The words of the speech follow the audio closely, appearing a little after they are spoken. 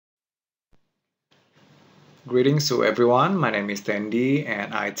Greetings to everyone. My name is Tendi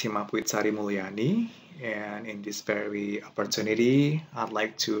and I team up with Sari Mulyani. And in this very opportunity, I'd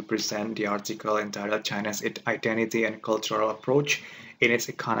like to present the article entitled China's Identity and Cultural Approach in its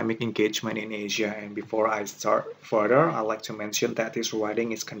Economic Engagement in Asia. And before I start further, I'd like to mention that this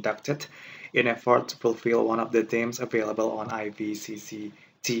writing is conducted in effort to fulfill one of the themes available on IVCC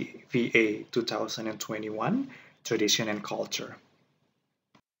TVA 2021, Tradition and Culture.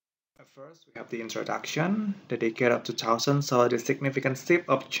 First, we have the introduction. The decade of 2000 saw the significant shift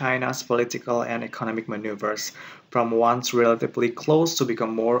of China's political and economic maneuvers from once relatively closed to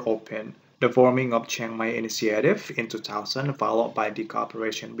become more open. The forming of Chiang Mai Initiative in 2000, followed by the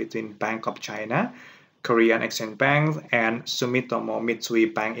cooperation between Bank of China, Korean Exchange Bank, and Sumitomo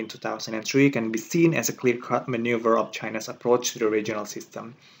Mitsui Bank in 2003 can be seen as a clear-cut maneuver of China's approach to the regional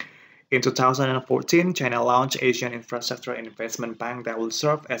system. In 2014, China launched Asian Infrastructure Investment Bank that will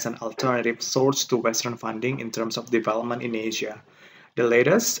serve as an alternative source to Western funding in terms of development in Asia. The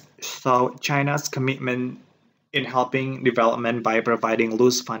latest saw China's commitment in helping development by providing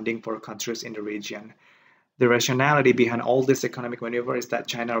loose funding for countries in the region. The rationality behind all this economic maneuver is that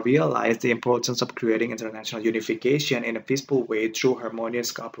China realized the importance of creating international unification in a peaceful way through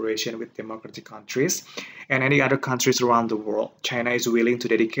harmonious cooperation with democratic countries and any other countries around the world. China is willing to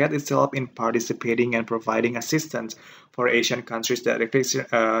dedicate itself in participating and providing assistance for Asian countries that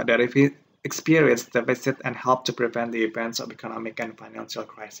experience deficit and help to prevent the events of economic and financial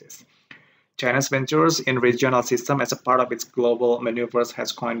crisis. China's ventures in regional system as a part of its global maneuvers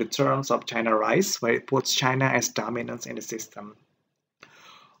has coined the terms of China Rise, where it puts China as dominant in the system.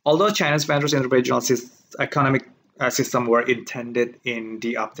 Although China's ventures in the regional economic system were intended in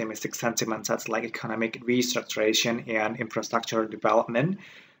the optimistic sentiments such like economic restructuration and infrastructure development,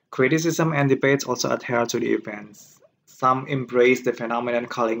 criticism and debates also adhere to the events. Some embrace the phenomenon,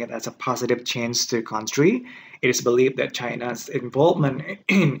 calling it as a positive change to the country. It is believed that China's involvement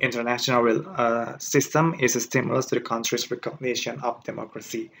in international system is a stimulus to the country's recognition of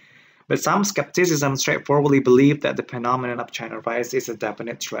democracy. But some skepticism straightforwardly believe that the phenomenon of China rise is a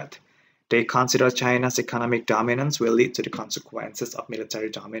definite threat. They consider China's economic dominance will lead to the consequences of military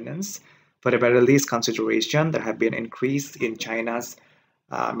dominance. For the very least consideration, there have been increase in China's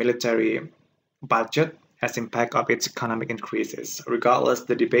military budget as impact of its economic increases. Regardless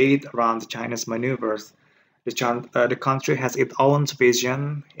the debate around China's maneuvers, the country has its own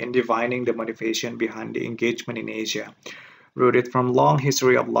vision in defining the motivation behind the engagement in Asia. Rooted from long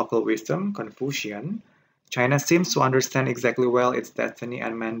history of local wisdom, Confucian, China seems to understand exactly well its destiny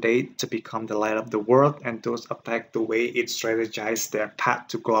and mandate to become the light of the world and thus affect the way it strategizes their path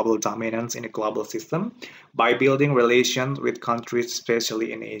to global dominance in a global system by building relations with countries,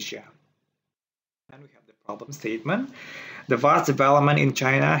 especially in Asia. And we have the problem statement. The vast development in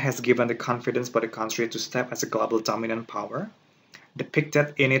China has given the confidence for the country to step as a global dominant power,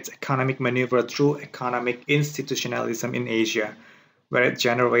 depicted in its economic maneuver through economic institutionalism in Asia, where it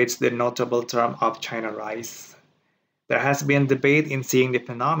generates the notable term of China Rise. There has been debate in seeing the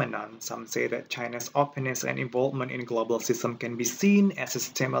phenomenon. Some say that China's openness and involvement in global system can be seen as a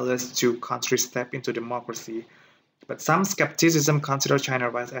stimulus to countries step into democracy. But some skepticism consider China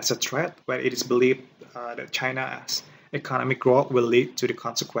rise as a threat, where it is believed that China's economic growth will lead to the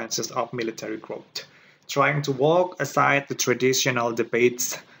consequences of military growth. Trying to walk aside the traditional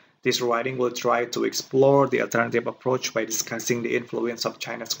debates, this writing will try to explore the alternative approach by discussing the influence of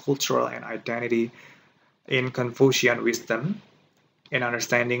China's cultural and identity in Confucian wisdom, in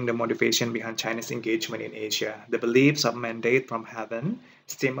understanding the motivation behind China's engagement in Asia. The beliefs of mandate from heaven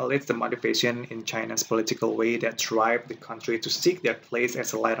stimulates the motivation in China's political way that drive the country to seek their place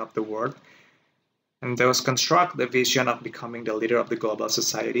as the light of the world, and those construct the vision of becoming the leader of the global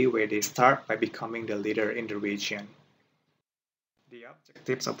society, where they start by becoming the leader in the region. The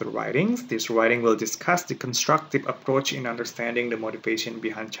objectives of the writings. This writing will discuss the constructive approach in understanding the motivation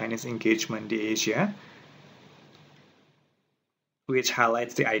behind China's engagement in Asia, which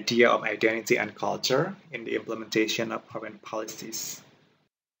highlights the idea of identity and culture in the implementation of foreign policies.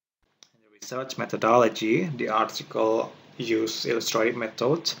 In the research methodology, the article uses illustrative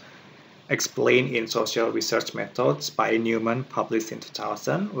methods explained in Social Research Methods by Newman, published in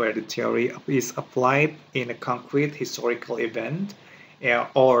 2000, where the theory is applied in a concrete historical event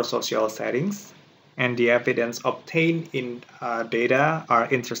or social settings, and the evidence obtained in data are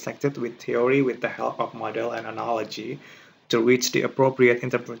intersected with theory with the help of model and analogy to reach the appropriate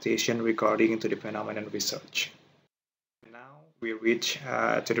interpretation regarding to the phenomenon research. Now we reach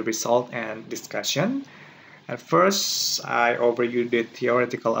to the result and discussion. At first, I overview the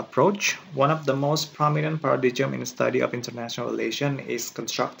theoretical approach. One of the most prominent paradigms in the study of international relations is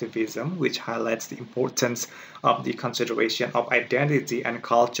constructivism, which highlights the importance of the consideration of identity and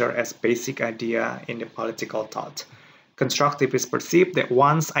culture as basic idea in the political thought. Constructivists perceive that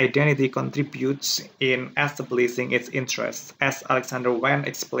one's identity contributes in establishing its interests. As Alexander Wen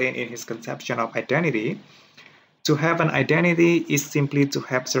explained in his conception of identity, to have an identity is simply to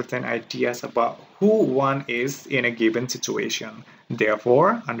have certain ideas about who one is in a given situation.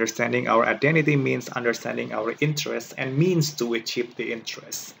 Therefore, understanding our identity means understanding our interests and means to achieve the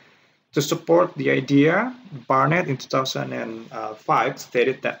interests. To support the idea, Barnett in 2005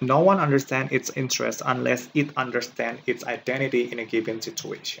 stated that no one understands its interests unless it understands its identity in a given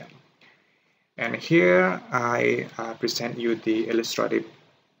situation. And here I present you the illustrative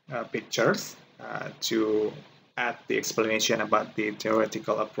pictures to add the explanation about the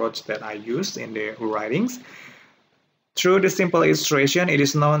theoretical approach that I used in the writings. Through the simple illustration, it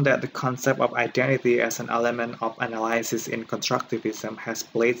is known that the concept of identity as an element of analysis in constructivism has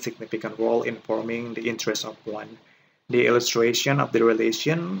played a significant role in forming the interest of one. The illustration of the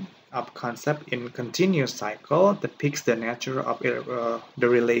relation of concept in continuous cycle depicts the nature of the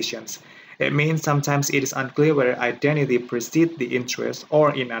relations. It means sometimes it is unclear whether identity precedes the interest,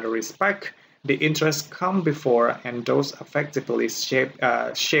 or in other respect, the interests come before and those effectively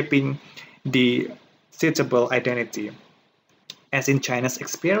shaping the suitable identity. As in China's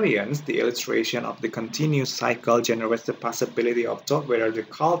experience, the illustration of the continuous cycle generates the possibility of thought whether the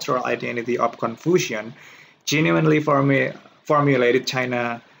cultural identity of Confucian genuinely formulated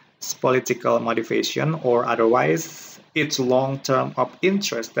China's political motivation, or otherwise its long-term of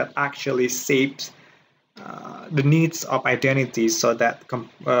interest that actually shapes the needs of identity, so that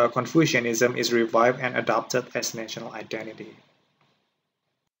Confucianism is revived and adopted as national identity.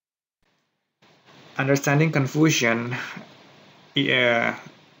 Understanding Confucian in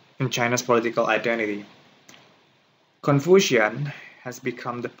China's political identity. Confucian has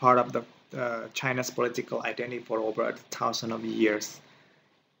become the part of the China's political identity for over 1,000 of years.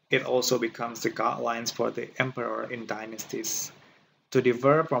 It also becomes the guidelines for the emperor in dynasties. To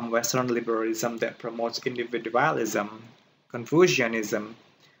differ from Western liberalism that promotes individualism, Confucianism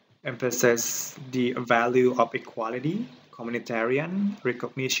emphasizes the value of equality, communitarian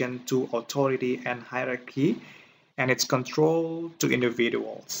recognition to authority and hierarchy, and its control to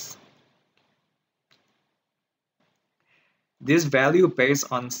individuals. This value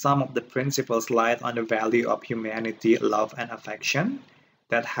based on some of the principles lies on the value of humanity, love, and affection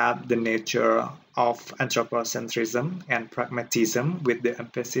that have the nature of anthropocentrism and pragmatism, with the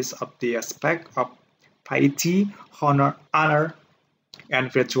emphasis of the aspect of piety, honor,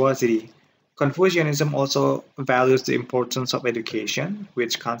 and virtuosity. Confucianism also values the importance of education,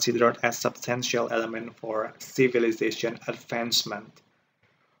 which is considered as a substantial element for civilization advancement.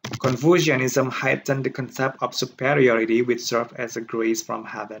 Confucianism heightened the concept of superiority, which served as a grace from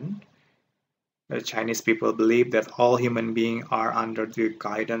heaven. The Chinese people believe that all human beings are under the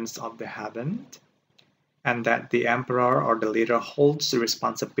guidance of the heaven, and that the emperor or the leader holds the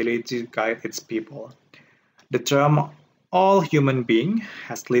responsibility to guide its people. The term all human being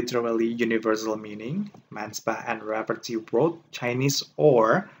has literally universal meaning. Manspa and Rafferty wrote Chinese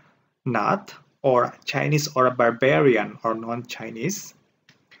or not, or Chinese or a barbarian or non-Chinese.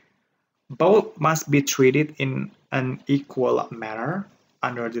 Both must be treated in an equal manner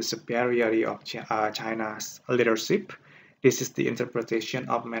under the superiority of China's leadership. This is the interpretation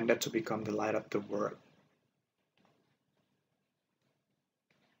of mandate to become the light of the world.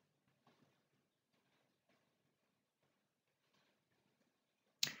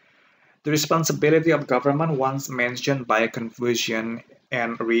 The responsibility of government, once mentioned by Confucian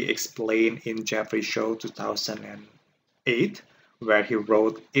and re-explained in Jeffrey Shaw 2008, where he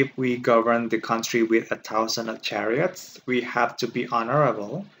wrote, "If we govern the country with 1,000 chariots, we have to be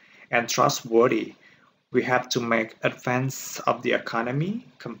honorable and trustworthy. We have to make advance of the economy,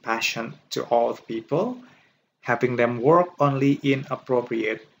 compassion to all people, having them work only in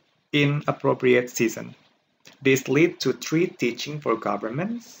appropriate season." This leads to three teachings for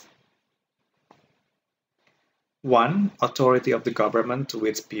governments. 1. Authority of the government to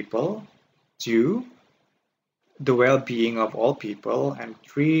its people. 2. The well-being of all people. And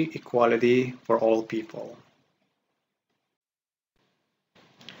 3. Equality for all people.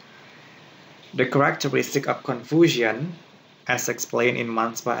 The characteristic of Confucian, as explained in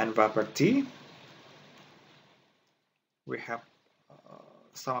Manspa and Rafferty, we have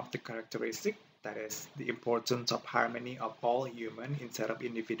some of the characteristics. That is, the importance of harmony of all human instead of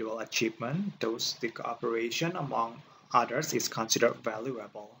individual achievement. Thus, the cooperation among others is considered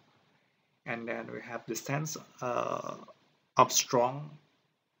valuable. And then we have the sense of strong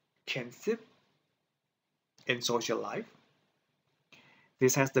kinship in social life.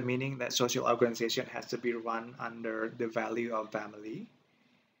 This has the meaning that social organization has to be run under the value of family.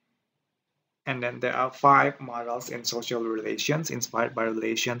 And then there are five models in social relations inspired by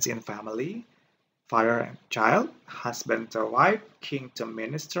relations in family: father and child, husband to wife, king to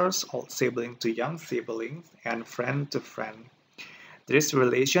ministers, old sibling to young siblings, and friend to friend. This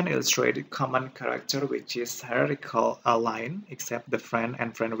relation illustrated common character which is hierarchical line except the friend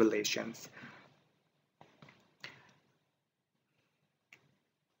and friend relations.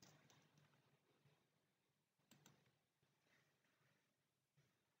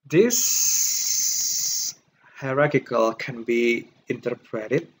 This hierarchical can be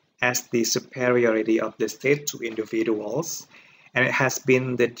interpreted as the superiority of the state to individuals, and it has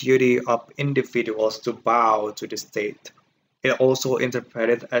been the duty of individuals to bow to the state. It also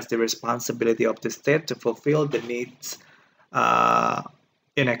interpreted as the responsibility of the state to fulfill the needs uh,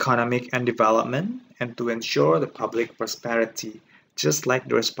 in economic and development and to ensure the public prosperity, just like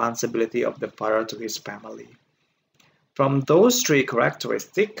the responsibility of the father to his family. From those three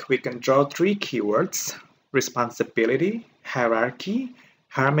characteristics, we can draw three keywords: responsibility, hierarchy,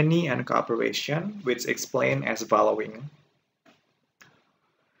 harmony, and cooperation, which explain as following.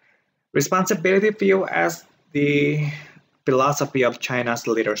 Responsibility view as the philosophy of China's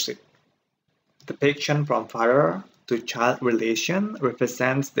leadership. Depiction from father to child relation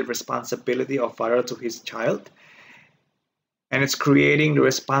represents the responsibility of father to his child, and it's creating the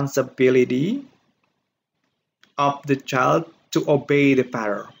responsibility of the child to obey the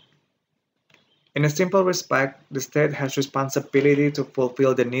father. In a simple respect, the state has responsibility to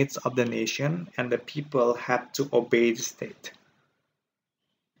fulfill the needs of the nation, and the people have to obey the state.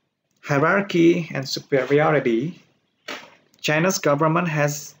 Hierarchy and superiority. China's government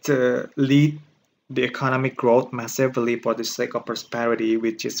has to lead the economic growth massively for the sake of prosperity,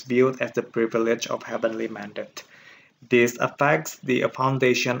 which is viewed as the privilege of heavenly mandate. This affects the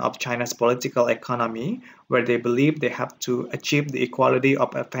foundation of China's political economy, where they believe they have to achieve the equality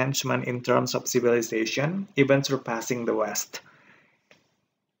of advancement in terms of civilization, even surpassing the West.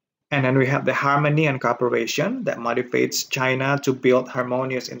 And then we have the harmony and cooperation that motivates China to build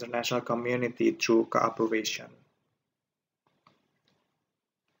harmonious international community through cooperation.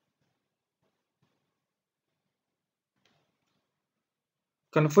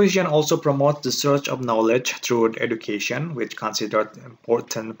 Confucian also promotes the search of knowledge through education, which considered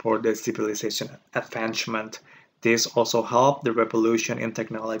important for the civilization advancement. This also helped the revolution in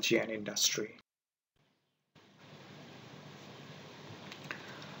technology and industry.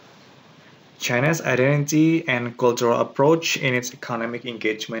 China's identity and cultural approach in its economic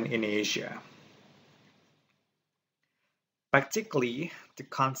engagement in Asia. Practically, the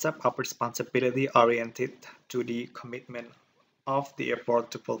concept of responsibility oriented to the commitment of the effort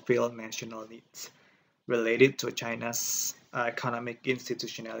to fulfill national needs. Related to China's economic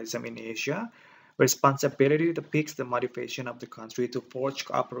institutionalism in Asia, responsibility depicts the motivation of the country to forge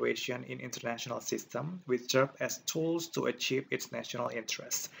cooperation in international systems which serve as tools to achieve its national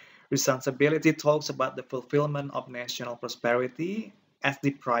interests. Responsibility talks about the fulfillment of national prosperity as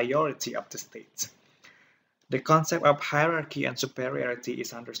the priority of the state. The concept of hierarchy and superiority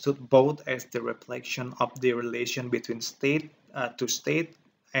is understood both as the reflection of the relation between state to state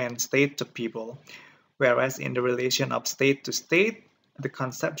and state to people, whereas in the relation of state to state, the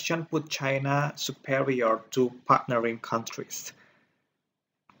conception put China superior to partnering countries.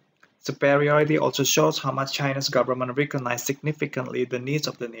 Superiority also shows how much China's government recognizes significantly the needs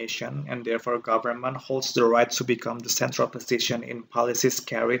of the nation, and therefore government holds the right to become the central position in policies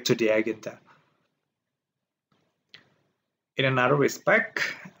carried to the agenda. In another respect,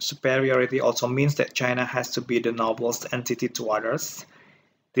 superiority also means that China has to be the noblest entity to others.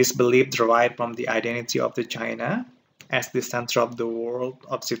 This belief derived from the identity of the China as the center of the world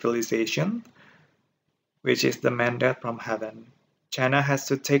of civilization, which is the mandate from heaven. China has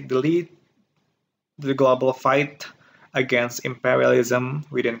to take the lead in the global fight against imperialism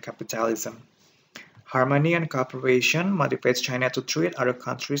within capitalism. Harmony and cooperation motivates China to treat other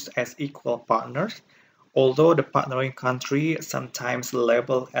countries as equal partners, although the partnering country is sometimes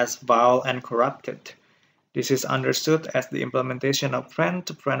labeled as vile and corrupted. This is understood as the implementation of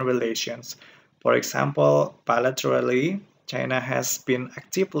friend-to-friend relations. For example, bilaterally, China has been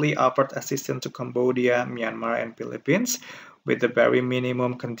actively offered assistance to Cambodia, Myanmar, and Philippines with the very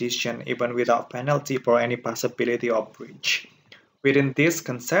minimum condition, even without penalty for any possibility of breach. Within these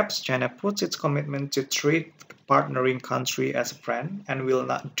concepts, China puts its commitment to treat partnering country as a friend and will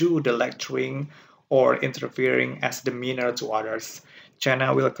not do the lecturing or interfering as demeanor to others.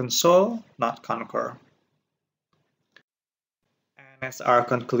 China will console, not conquer. And as our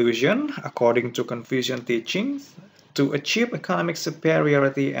conclusion, according to Confucian teachings, to achieve economic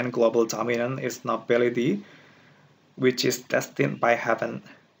superiority and global dominance is nobility, which is destined by heaven.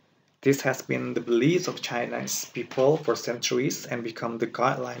 This has been the belief of Chinese people for centuries and become the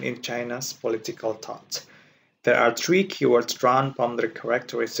guideline in China's political thought. There are three keywords drawn from the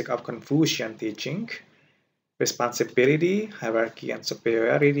characteristic of Confucian teaching: responsibility, hierarchy and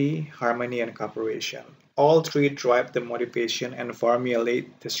superiority, harmony and cooperation. All three drive the motivation and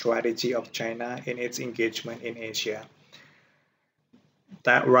formulate the strategy of China in its engagement in Asia.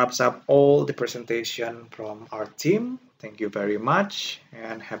 That wraps up all the presentation from our team. Thank you very much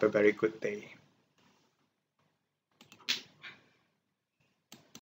and have a very good day.